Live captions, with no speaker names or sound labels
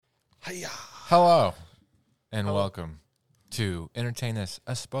Hiya. Hello, and welcome to Entertain This,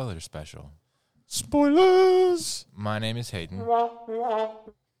 a spoiler special. Spoilers. My name is Hayden.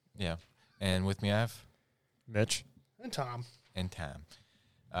 Yeah, and with me I have Mitch. And Tom. and Tam.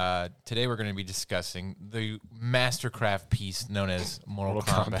 Today we're going to be discussing the mastercraft piece known as Mortal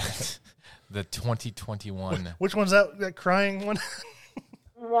Kombat, the 2021. Which one's that crying one?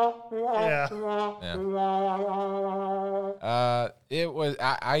 Yeah. Yeah. It was.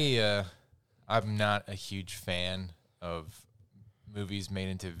 I'm not a huge fan of movies made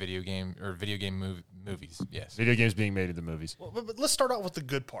into video game movies. Yes. Video games being made into movies. But let's start out with the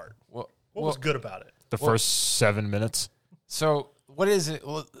good part. What was good about it? The first 7 minutes. So what is it?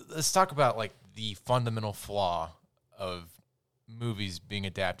 Well, let's talk about like the fundamental flaw of movies being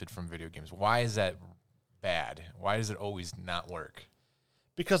adapted from video games. Why is that bad? Why does it always not work?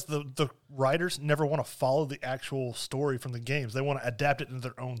 Because the writers never want to follow the actual story from the games. They want to adapt it into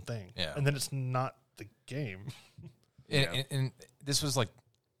their own thing. Yeah. And then it's not the game. And this was like,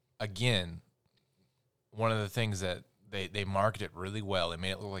 again, one of the things that they marketed really well. It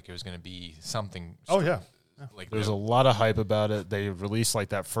made it look like it was going to be something. Oh, yeah. Like There's a lot of hype about it. They released like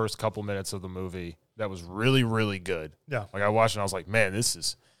that first couple minutes of the movie that was really, really good. Yeah. Like I watched it and I was like, man, this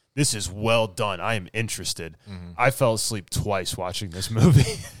is well done. I am interested. Mm-hmm. I fell asleep twice watching this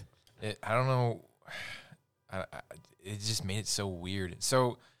movie. I don't know. It just made it so weird.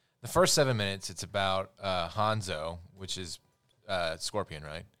 So the first 7 minutes, it's about Hanzo, which is Scorpion,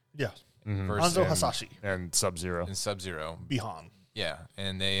 right? Yeah. Versus Hanzo Hasashi. And Sub-Zero. and Sub-Zero. Bihan. Yeah,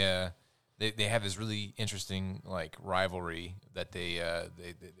 and they have this really interesting like rivalry that they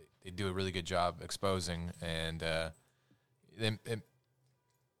do a really good job exposing, and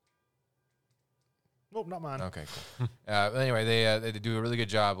Nope, not mine. okay, cool. Anyway, they do a really good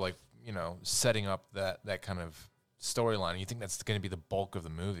job, like setting up that kind of storyline. You think that's going to be the bulk of the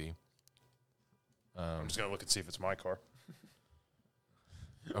movie? I'm just going to look and see if it's my car.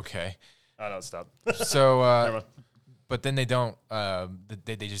 Okay, Oh, no, stop. so Never mind. but then they don't.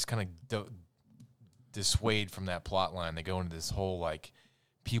 They just kind of dissuade from that plot line. They go into this whole like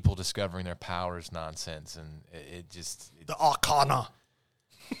people discovering their powers nonsense, and it just The Arcana.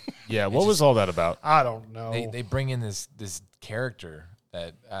 Yeah, what was all that about? I don't know. they bring in this character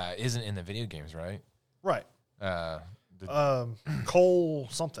that isn't in the video games, right? Right. The, Cole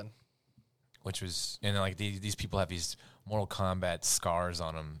something. which was, and like these people have these Mortal Kombat scars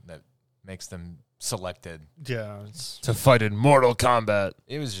on them that makes them selected. Yeah. It's, To fight in Mortal Kombat.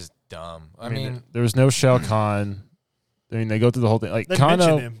 It was just dumb. I mean, mean, there was no Shao Kahn. I mean, they go through the whole thing. Like they mention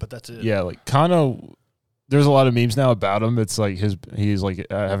Kano, him, but that's it. yeah, like Kano. There's a lot of memes now about him. It's like he's like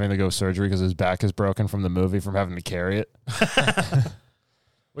having to go surgery because his back is broken from the movie from having to carry it.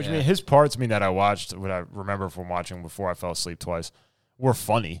 Which I mean, his parts that I watched, what I remember from watching before I fell asleep twice, were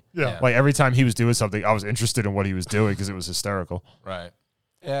funny. Yeah. Like every time he was doing something, I was interested in what he was doing because it was hysterical. right?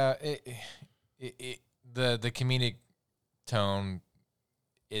 Yeah, the comedic tone,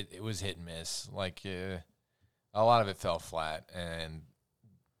 it was hit and miss. Like a lot of it fell flat, and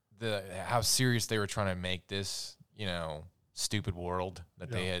how serious they were trying to make this, stupid world that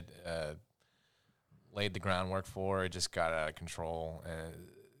they had laid the groundwork for, it just got out of control.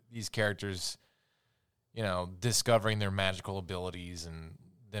 These characters, discovering their magical abilities and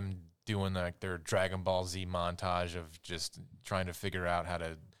them doing like their Dragon Ball Z montage of just trying to figure out how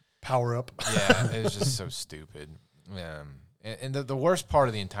to Power up. yeah, it was just so stupid. And the worst part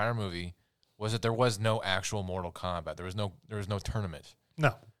of the entire movie was that there was no actual Mortal Kombat. There was no tournament.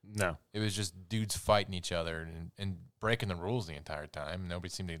 No. It was just dudes fighting each other and breaking the rules the entire time. Nobody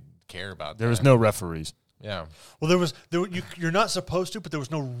seemed to care about that. There was no referees. Yeah. Well, you're not supposed to, but there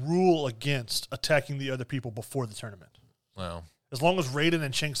was no rule against attacking the other people before the tournament. Well, As long as Raiden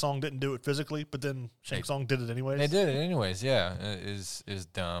and Shang Tsung didn't do it physically, but then Shang Tsung did it anyways. they did it anyways. Yeah, it is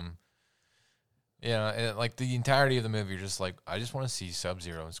dumb. Yeah, like the entirety of the movie, you're just like, I just want to see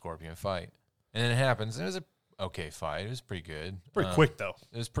Sub-Zero and Scorpion fight, and then it happens. And it was a okay fight. It was pretty good. Pretty quick, though.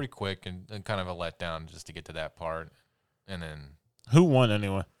 It was pretty quick and kind of a letdown just to get to that part, and then Who won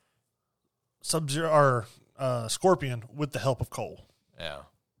anyway? Sub-Zero or Scorpion with the help of Cole. yeah.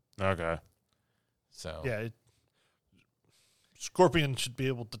 Okay. So Yeah. Scorpion should be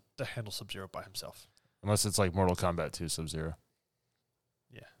able to handle Sub-Zero by himself. Unless it's like Mortal Kombat 2 Sub-Zero.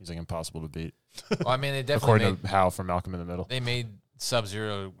 Yeah. He's like impossible to beat. well, I mean, they definitely According to Hal from Malcolm in the Middle. they made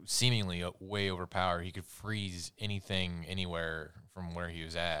Sub-Zero seemingly way overpowered. He could freeze anything anywhere from where he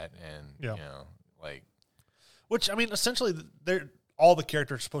was at, and like. Which, I mean, essentially, all the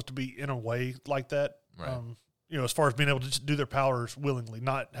characters are supposed to be in a way like that. Right. As far as being able to just do their powers willingly,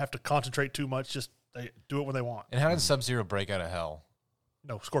 not have to concentrate too much, just they do it when they want. And how did Sub-Zero break out of hell?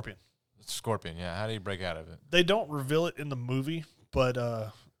 No, Scorpion. Scorpion, yeah. How did he break out of it? They don't reveal it in the movie, but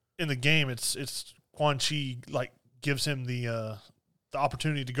in the game, it's Quan Chi like gives him the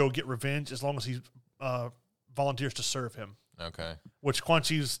opportunity to go get revenge as long as he volunteers to serve him. Okay. Which Quan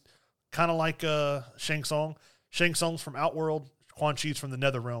Chi's kind of like Shang Tsung. Shang Tsung's from Outworld. Quan Chi's from the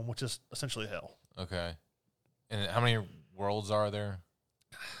Nether Realm, which is essentially hell. Okay. And how many worlds are there?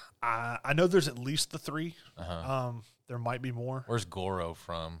 I know there's at least the 3. Uh-huh. There might be more. Where's Goro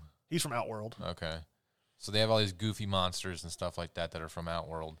from? He's from Outworld. Okay. So they have all these goofy monsters and stuff like that are from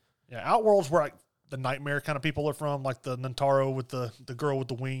Outworld. Yeah, Outworld's where like the nightmare kind of people are from, like the Nintaro with the girl with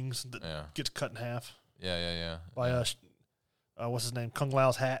the wings that gets cut in half. Yeah. By what's his name? Kung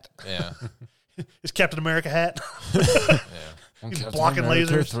Lao's hat. Yeah. His Captain America hat. Yeah. He's Captain blocking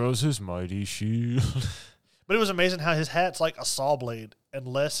America lasers. throws his mighty shield. But it was amazing how his hat's like a saw blade,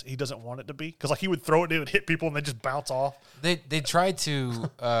 unless he doesn't want it to be. Because like he would throw it and it would hit people and they just bounce off. They tried to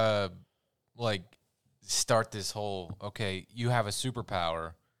like start this whole, okay, you have a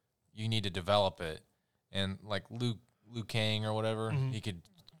superpower, you need to develop it. And like Liu Kang or whatever, he could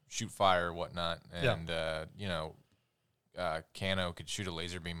shoot fire or whatnot. And Kano could shoot a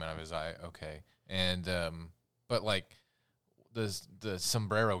laser beam out of his eye. Okay. And but like the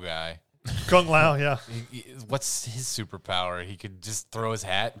sombrero guy, Kung Lao, yeah. What's his superpower? He could just throw his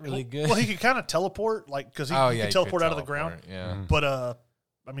hat really good. Well, he could kind of teleport, like because he could teleport out of the ground. Yeah, but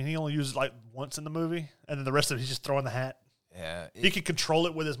I mean, he only used it like once in the movie, and then the rest of it he's just throwing the hat. Yeah, he could control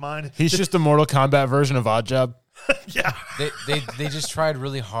it with his mind. He's just a Mortal Kombat version of Oddjob. Yeah, they just tried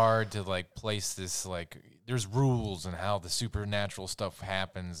really hard to like place this like there's rules and how the supernatural stuff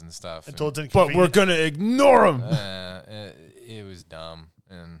happens and stuff. Until it's but we're gonna ignore them. It was dumb.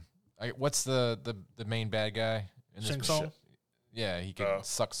 And what's the main bad guy in Shang this Tsung? Yeah, he can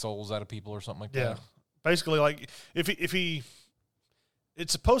suck souls out of people or something like that. Yeah, basically, like if he,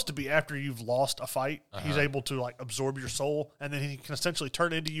 it's supposed to be after you've lost a fight, he's able to like absorb your soul, and then he can essentially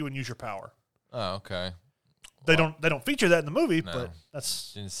turn into you and use your power. Oh, okay. They don't feature that in the movie, but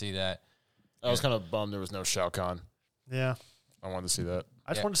that's didn't see that. I was kind of bummed there was no Shao Kahn. Yeah, I wanted to see that.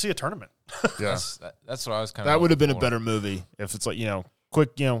 I just wanted to see a tournament. Yeah, that's what I was kind of. That would have been a better movie if it's like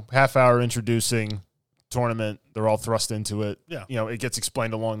quick half hour introducing tournament. They're all thrust into it. Yeah, it gets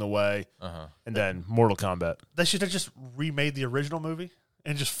explained along the way, and then Mortal Kombat. They should have just remade the original movie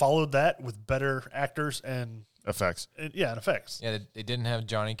and just followed that with better actors and effects. And effects. Yeah, they didn't have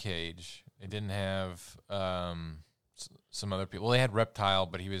Johnny Cage. They didn't have some other people. Well, they had Reptile,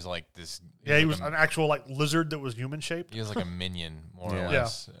 but he was like this. He was an actual like lizard that was human shaped. He was like a minion, more or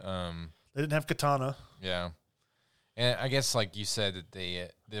less. They didn't have Katana. Yeah, and I guess like you said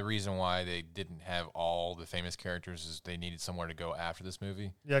that the reason why they didn't have all the famous characters is they needed somewhere to go after this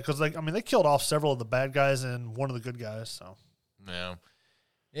movie. Yeah, because they killed off several of the bad guys and one of the good guys. So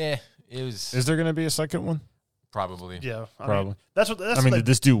yeah, it was. Is there going to be a second one? Probably. Yeah, probably. Mean, that's what. Did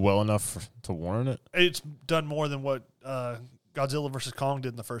this do well enough to warrant it? It's done more than what Godzilla vs. Kong did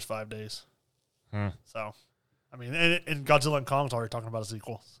in the first 5 days. So, I mean, and Godzilla and Kong's already talking about a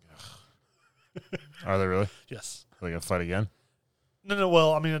sequel. Are they really? Yes. Are they going to fight again? No.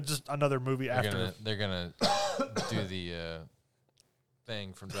 Well, I mean, just another movie after. They're gonna do the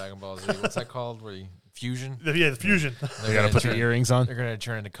thing from Dragon Ball Z. What's that called? Where Fusion? Yeah, the Fusion. They got to put the earrings on. They're gonna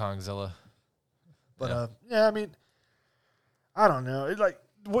turn into Kongzilla. But I mean, I don't know. It like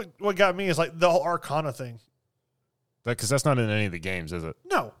what got me is like the whole Arcana thing. Because that's not in any of the games, is it?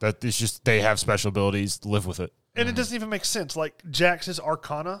 No. That it's just they have special abilities. Live with it. And it doesn't even make sense. Like Jax's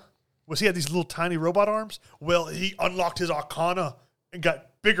Arcana he had these little tiny robot arms. Well, he unlocked his Arcana and got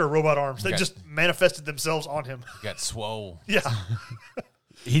bigger robot arms. They just manifested themselves on him. He got swole. Yeah.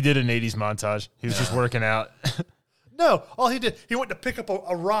 He did an 80s montage. He was just working out. No, all he did, he went to pick up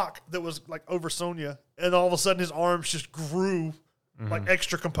a rock that was like over Sonya, and all of a sudden his arms just grew like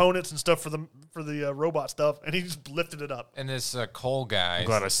extra components and stuff for the robot stuff, and he just lifted it up. And this Cole guy, I'm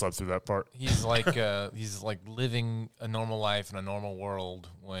glad I slept through that part. He's like living a normal life in a normal world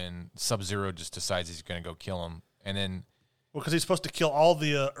when Sub-Zero just decides he's going to go kill him, and then because he's supposed to kill all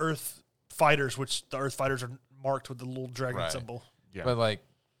the Earth fighters, which the Earth fighters are marked with the little dragon symbol. Yeah. But like,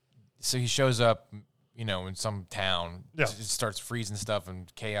 so he shows up, in some town, it starts freezing stuff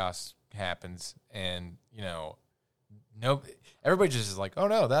and chaos happens, and everybody just is like, oh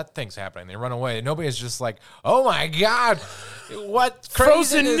no, that thing's happening. They run away. Nobody's just like, oh my god, what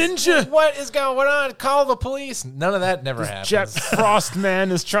Frozen ninja? What is going on? Call the police. None of that never happens. Jet Frost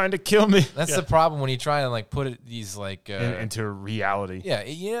man is trying to kill me. That's the problem when you try and like put these like into reality. Yeah,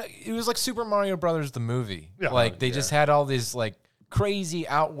 it was like Super Mario Brothers the movie. Yeah. Like they just had all these like crazy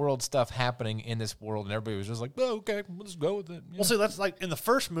outworld stuff happening in this world, and everybody was just like, "Oh, okay, we'll just go with it." Well, see, that's like in the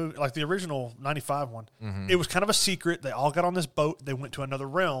first movie, like the original '95 one. It was kind of a secret. They all got on this boat. They went to another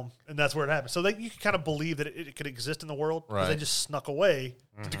realm, and that's where it happened. So you could kind of believe that it could exist in the world, because they just snuck away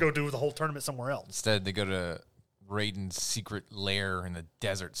to go do the whole tournament somewhere else. Instead, they go to Raiden's secret lair in the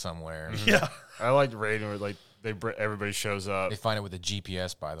desert somewhere. Yeah, I liked Raiden where like everybody shows up. They find it with a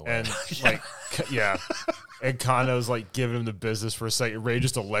GPS, by the way. And and Kano's like giving him the business for a second. Ray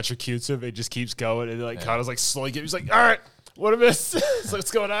just electrocutes him. It just keeps going, and like Kano's like slowly he's like, "All right, what a miss! So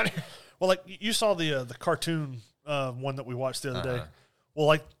what's going on here?" well, like you saw the cartoon one that we watched the other day. Well,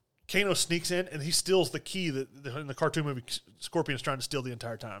 like Kano sneaks in and he steals the key that in the cartoon movie Scorpion's trying to steal the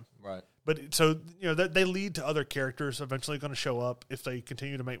entire time. Right. But so they lead to other characters eventually going to show up if they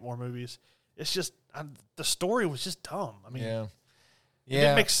continue to make more movies. It's just the story was just dumb. I mean, it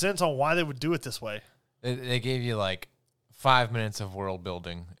didn't make sense on why they would do it this way. They gave you like 5 minutes of world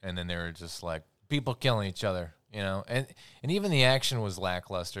building, and then they were just like people killing each other, and even the action was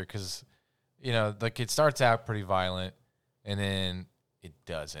lackluster because, like it starts out pretty violent, and then it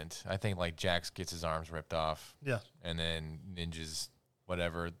doesn't. I think like Jax gets his arms ripped off, and then ninjas,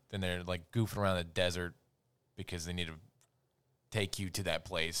 whatever. Then they're like goofing around the desert because they need to take you to that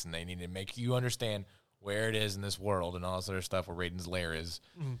place, and they need to make you understand where it is in this world and all this other stuff where Raiden's lair is.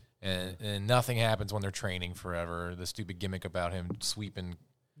 And nothing happens when they're training forever. The stupid gimmick about him sweeping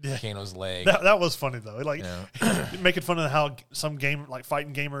Kano's leg. That was funny, though. Like, making fun of how some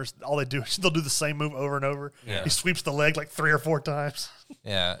fighting gamers, all they do is they'll do the same move over and over. Yeah. He sweeps the leg like 3 or 4 times.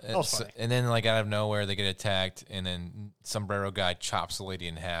 Yeah. That was funny. And then, like, out of nowhere, they get attacked, and then Sombrero guy chops the lady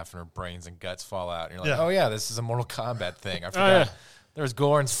in half, and her brains and guts fall out. And you're like, oh, yeah, this is a Mortal Kombat thing. I forgot. There was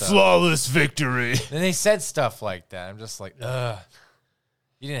gore and stuff. Flawless victory. And they said stuff like that. I'm just like, ugh.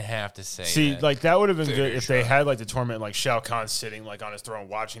 You didn't have to say that. Like, that would have been good if they had, like, the tournament, like, Shao Kahn sitting, like, on his throne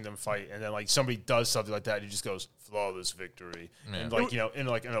watching them fight, and then, like, somebody does something like that, and he just goes, flawless victory. Yeah. And, like, in,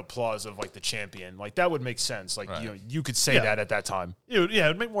 like, an applause of, like, the champion. Like, that would make sense. Like, you could say that at that time. It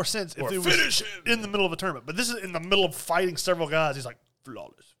would make more sense if it was in the middle of a tournament. But this is in the middle of fighting several guys. He's like,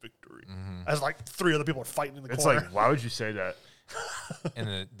 flawless victory. As, like, 3 other people are fighting in the corner. It's like, why would you say that?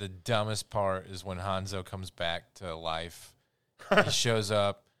 And the dumbest part is when Hanzo comes back to life. He shows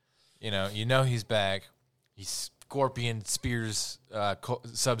up, you know he's back. He Scorpion spears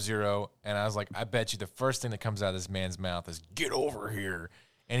Sub-Zero, and I was like, I bet you the first thing that comes out of this man's mouth is "Get over here,"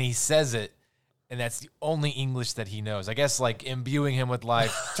 and he says it, and that's the only English that he knows. I guess like imbuing him with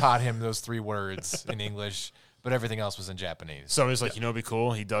life taught him those 3 words in English, but everything else was in Japanese. So he's like, it'd be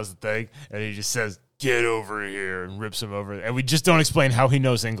cool. He does the thing, and he just says, "Get over here," and rips him over, and we just don't explain how he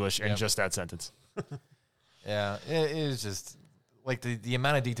knows English in just that sentence. Yeah, it is just. Like, the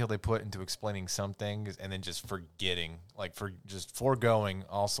amount of detail they put into explaining some things and then just forgetting, like, just foregoing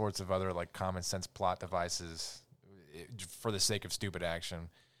all sorts of other, like, common sense plot devices for the sake of stupid action.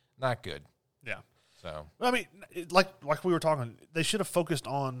 Not good. Yeah. So. I mean, like we were talking, they should have focused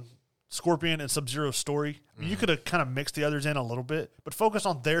on Scorpion and Sub-Zero's story. I mean, you could have kind of mixed the others in a little bit, but focus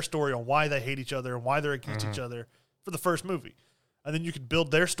on their story, on why they hate each other and why they're against each other for the first movie. And then you could build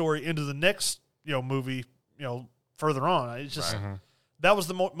their story into the next, movie, further on. It's just that was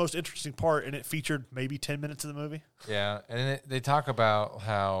the most interesting part, and it featured maybe 10 minutes of the movie. Yeah, and they talk about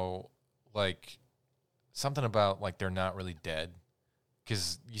how, like, something about, like, they're not really dead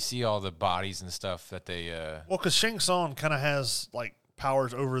because you see all the bodies and stuff that they... Well, because Shang Tsung kind of has, like,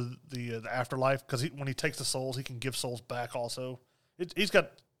 powers over the afterlife because when he takes the souls, he can give souls back also. He's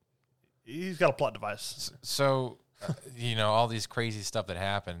got a plot device. So, all these crazy stuff that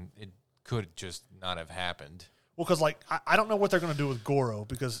happened, it could just not have happened. Well, because, like, I don't know what they're going to do with Goro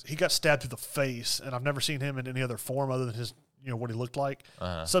because he got stabbed through the face, and I've never seen him in any other form other than his, what he looked like.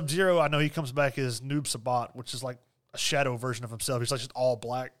 Sub-Zero, I know he comes back as Noob Sabat, which is like a shadow version of himself. He's like just all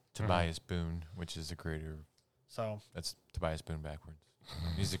black. Tobias Boone, which is the creator. That's Tobias Boone backwards.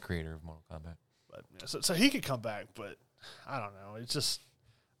 He's the creator of Mortal Kombat. But so he could come back, but I don't know. It's just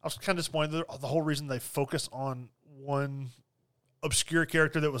I was kind of disappointed. The whole reason they focus on one obscure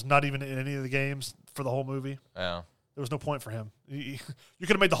character that was not even in any of the games for the whole movie. Yeah. There was no point for him. You could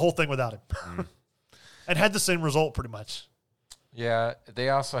have made the whole thing without him. And had the same result pretty much. Yeah. They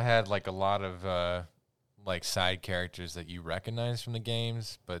also had like a lot of like side characters that you recognize from the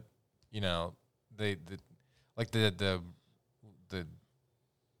games, but the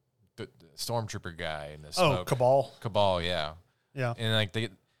stormtrooper guy and the smoke. Cabal, yeah. Yeah. And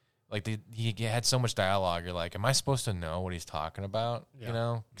he had so much dialogue. You're like, am I supposed to know what he's talking about?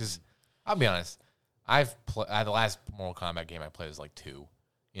 Yeah. Because I'll be honest, the last Mortal Kombat game I played was like 2.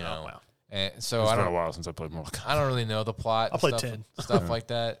 Oh, wow. And so It's been a while since I played Mortal Kombat. I don't really know the plot. I played stuff, 10. stuff like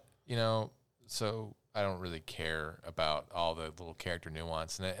that. So I don't really care about all the little character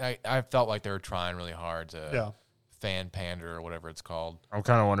nuance. And I felt like they were trying really hard to fan pander or whatever it's called. I'm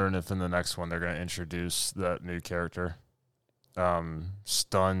kind of wondering if in the next one they're going to introduce that new character,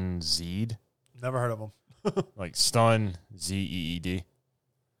 Stun Zeed. Never heard of him. Like Stun Zeed.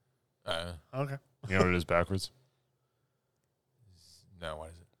 Okay. You know what it is backwards? No, what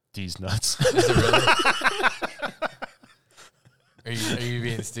is it? D's nuts. Is it really? Are you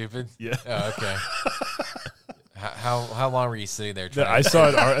being stupid? Yeah. Oh, okay. How long were you sitting there trying? I saw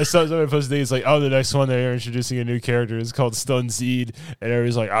it. I saw somebody posted. It's like, oh, the next one they're introducing a new character. It's called Stun Seed, and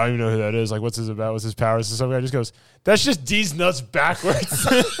everybody's like, I don't even know who that is. Like, what's this about? What's his powers? And some guy just goes, that's just D's nuts backwards.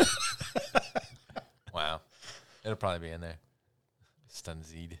 Wow, it'll probably be in there. Stun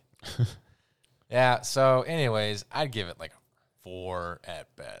Seed. Yeah. So, anyways, I'd give it like a 4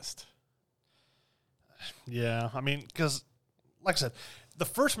 at best. Yeah, I mean, because, like I said, the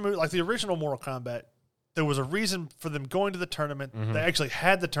first movie, like the original Mortal Kombat, there was a reason for them going to the tournament. Mm-hmm. They actually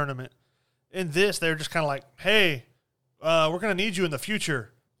had the tournament. In this, they were just kind of like, hey, we're going to need you in the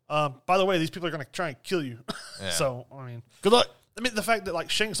future. By the way, these people are going to try and kill you. Yeah. So, I mean, Good luck. I mean, the fact that, like,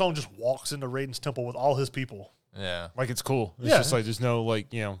 Shang Tsung just walks into Raiden's temple with all his people. Yeah. Like, it's cool. It's Yeah. just like, there's no, like,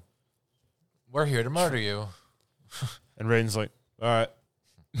 We're here to murder you. and Raiden's like, all right.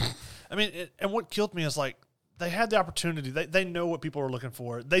 I mean, and what killed me is, like, they had the opportunity. They know what people were looking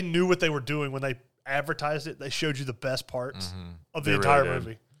for. They knew what they were doing when they advertised it. They showed you the best parts of the They entire really did.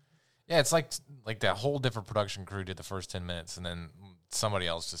 movie. Yeah, it's like that whole different production crew did the first 10 minutes, and then somebody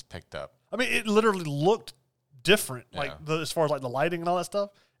else just picked up. I mean, it literally looked different, Yeah. like as far as like the lighting and all that stuff.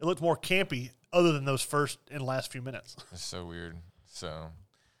 It looked more campy, other than those first and last few minutes. It's so weird. So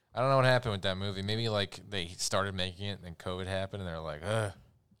I don't know what happened with that movie. Maybe like they started making it, and then COVID happened, and they're like, ugh.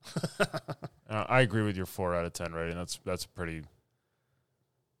 I agree with your 4 out of 10 rating. That's pretty.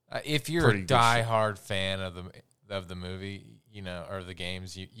 If you're Pretty a good diehard fan of the movie, or the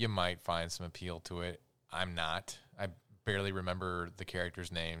games, you might find some appeal to it. I'm not. I barely remember the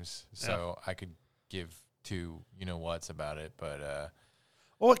characters' names, so I could give two what's about it. But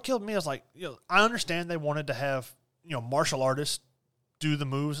Well, what killed me is like, I understand they wanted to have martial artists do the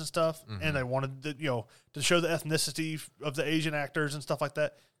moves and stuff, and they wanted to show the ethnicity of the Asian actors and stuff like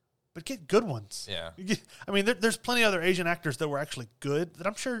that. But get good ones. yeah, I mean, there's plenty of other Asian actors that were actually good that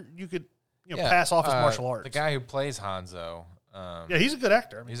I'm sure you could pass off as martial arts. The guy who plays Hanzo, yeah, he's a good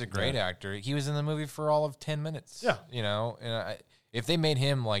actor. I mean, he's a great actor. He was in the movie for all of 10 minutes. Yeah. And if they made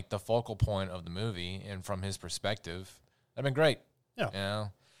him like the focal point of the movie and from his perspective, that'd been great. Yeah.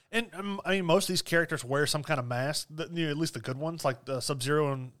 And I mean, most of these characters wear some kind of mask. At least the good ones, like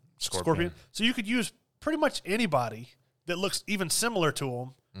Sub-Zero and Scorpion. So you could use pretty much anybody that looks even similar to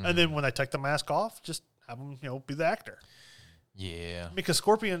them, and then when they take the mask off, just have them, be the actor. Yeah. Because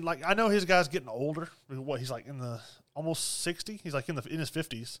Scorpion, like, I know his guy's getting older. What, he's like in the almost 60. He's like in his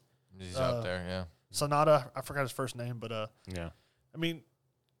 50s. He's up there. Yeah. Sonata, I forgot his first name, but Yeah. I mean,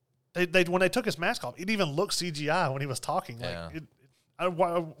 they when they took his mask off, it even looked CGI when he was talking. Yeah. Like,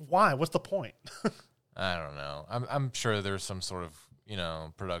 why? What's the point? I don't know. I'm sure there's some sort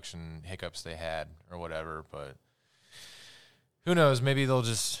of production hiccups they had or whatever, but who knows? Maybe they'll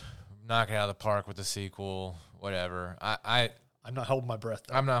just knock it out of the park with the sequel. Whatever. I'm not holding my breath,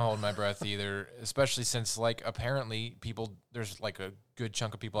 though. I'm not holding my breath either, especially since like apparently there's like a good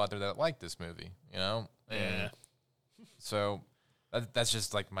chunk of people out there that like this movie. And so that's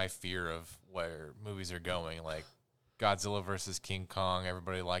just like my fear of where movies are going. Like Godzilla versus King Kong,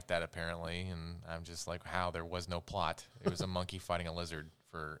 everybody liked that apparently, and I'm just like, how there was no plot. It was a monkey fighting a lizard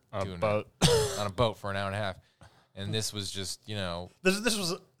for On a boat for an hour and a half, and this was just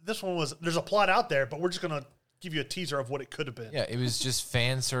This one was. There's a plot out there, but we're just gonna give you a teaser of what it could have been. yeah, it was just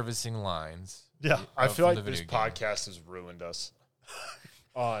fan servicing lines. Yeah. I feel from like the this video game. podcast has ruined us.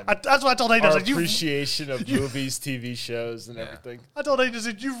 On That's what I told Aiden. I our was like, appreciation of movies, TV shows, and everything. I told Aiden, I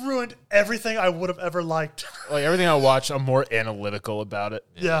said, you've ruined everything I would have ever liked. Like everything I watch, I'm more analytical about it.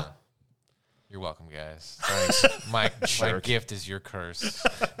 Yeah. You're welcome, guys. Thanks. My gift is your curse.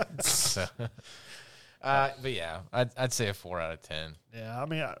 So, but yeah, I'd say a 4 out of 10. Yeah. I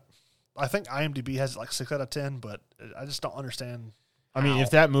mean, I think IMDb has it like 6 out of 10, but I just don't understand. I mean, how.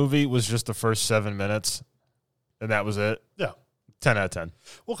 if that movie was just the first 7 minutes, and that was it, Yeah. 10 out of 10.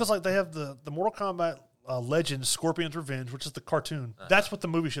 Well, because like they have the Mortal Kombat Legends Scorpion's Revenge, which is the cartoon. That's what the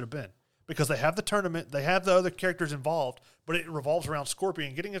movie should have been. Because they have the tournament, they have the other characters involved, but it revolves around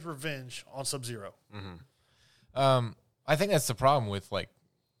Scorpion getting his revenge on Sub-Zero. I think that's the problem with like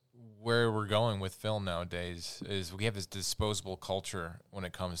where we're going with film nowadays is we have this disposable culture when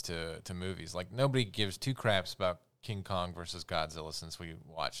it comes to movies. Like, nobody gives two craps about King Kong versus Godzilla since we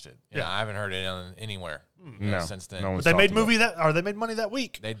watched it. You know, I haven't heard it anywhere since then. But they made they made money that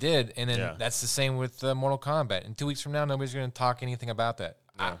week. They did, and then that's the same with Mortal Kombat. And 2 weeks from now, nobody's going to talk anything about that.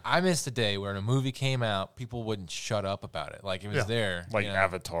 Yeah. I missed a day where a movie came out, people wouldn't shut up about it. Like, it was there. Like, you know?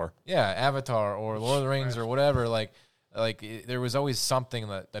 Avatar. Yeah, Avatar or Lord of the Rings or whatever. Like there was always something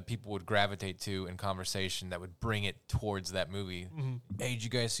that people would gravitate to in conversation that would bring it towards that movie. Mm-hmm. Hey, did you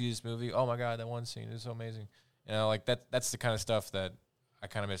guys see this movie? Oh my God, that one scene is so amazing. You know, like that's the kind of stuff that I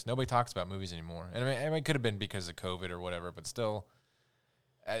kind of miss. Nobody talks about movies anymore. And I mean, it could have been because of COVID or whatever, but still,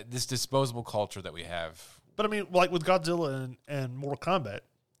 this disposable culture that we have. But I mean, like with Godzilla and Mortal Kombat,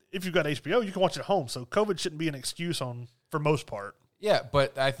 if you've got HBO, you can watch it at home. So COVID shouldn't be an excuse for most part. Yeah,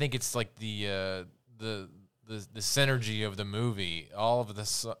 but I think it's like the synergy of the movie, all of the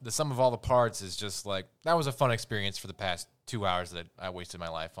sum of all the parts is just like, that was a fun experience for the past 2 hours that I wasted my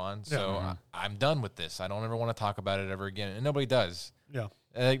life on. So I'm done with this. I don't ever want to talk about it ever again, and nobody does. Yeah.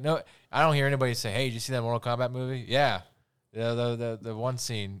 No, I don't hear anybody say, "Hey, did you see that Mortal Kombat movie?" Yeah. The one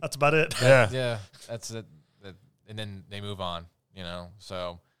scene. That's about it. Yeah. That's it. And then they move on. You know.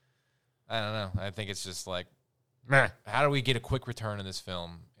 So I don't know. I think it's just like, how do we get a quick return in this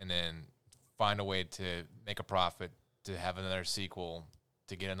film, and then find a way to make a profit, to have another sequel,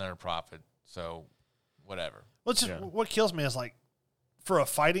 to get another profit? So whatever. Well, what kills me is, like, for a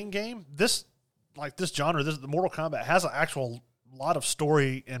fighting game, this genre, the Mortal Kombat has an actual lot of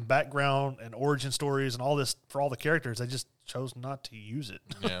story and background and origin stories and all this for all the characters. They just chose not to use it.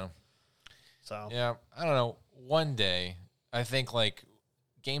 Yeah. So yeah, I don't know. One day, I think like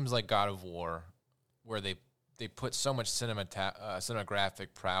games like God of War, where they put so much cinematographic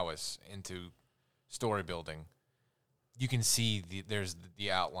prowess into story building, you can see there's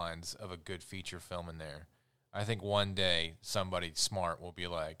the outlines of a good feature film in there. I think one day somebody smart will be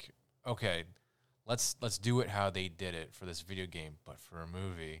like, okay, let's do it how they did it for this video game, but for a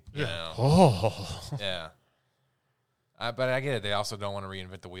movie. You know? Oh. Yeah. But I get it. They also don't want to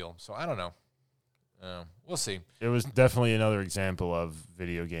reinvent the wheel. So I don't know. We'll see. It was definitely another example of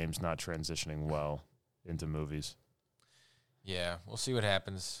video games not transitioning well into movies. Yeah, we'll see what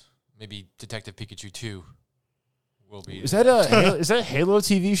happens. Maybe Detective Pikachu 2 will be. Is that a Halo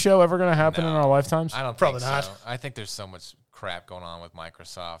TV show ever going to happen in our lifetimes? I don't Probably think not. So. I think there's so much crap going on with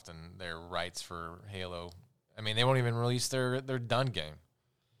Microsoft and their rights for Halo. I mean, they won't even release their done game.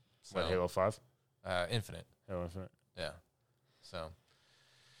 So, what, Halo 5? Infinite. Halo Infinite. Yeah. So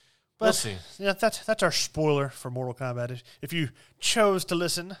but, we'll see. Yeah, that's our spoiler for Mortal Kombat. If you chose to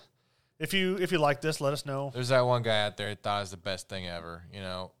listen, if you like this, let us know. There's that one guy out there that thought it was the best thing ever. You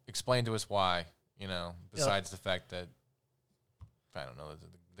know, explain to us why. You know, besides the fact that, I don't know,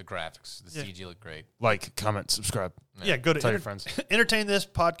 the graphics, the CG look great. Like, comment, subscribe. Yeah, go to tell your friends.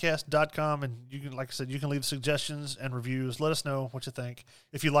 entertainthispodcast.com, and you can, like I said, you can leave suggestions and reviews. Let us know what you think.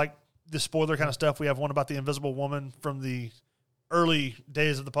 If you like the spoiler kind of stuff, we have one about the Invisible Woman from the early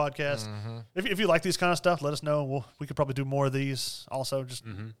days of the podcast. Mm-hmm. If you like these kind of stuff, let us know. We could probably do more of these. Also, just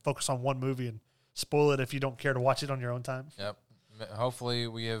focus on one movie and spoil it if you don't care to watch it on your own time. Yep. Hopefully,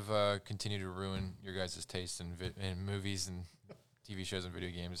 we have continued to ruin your guys' taste in movies and TV shows and video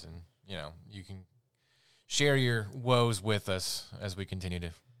games, and you know, you can share your woes with us as we continue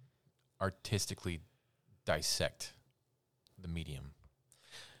to artistically dissect the medium.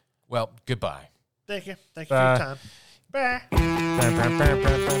 Well, goodbye. Thank you for your time. Bye.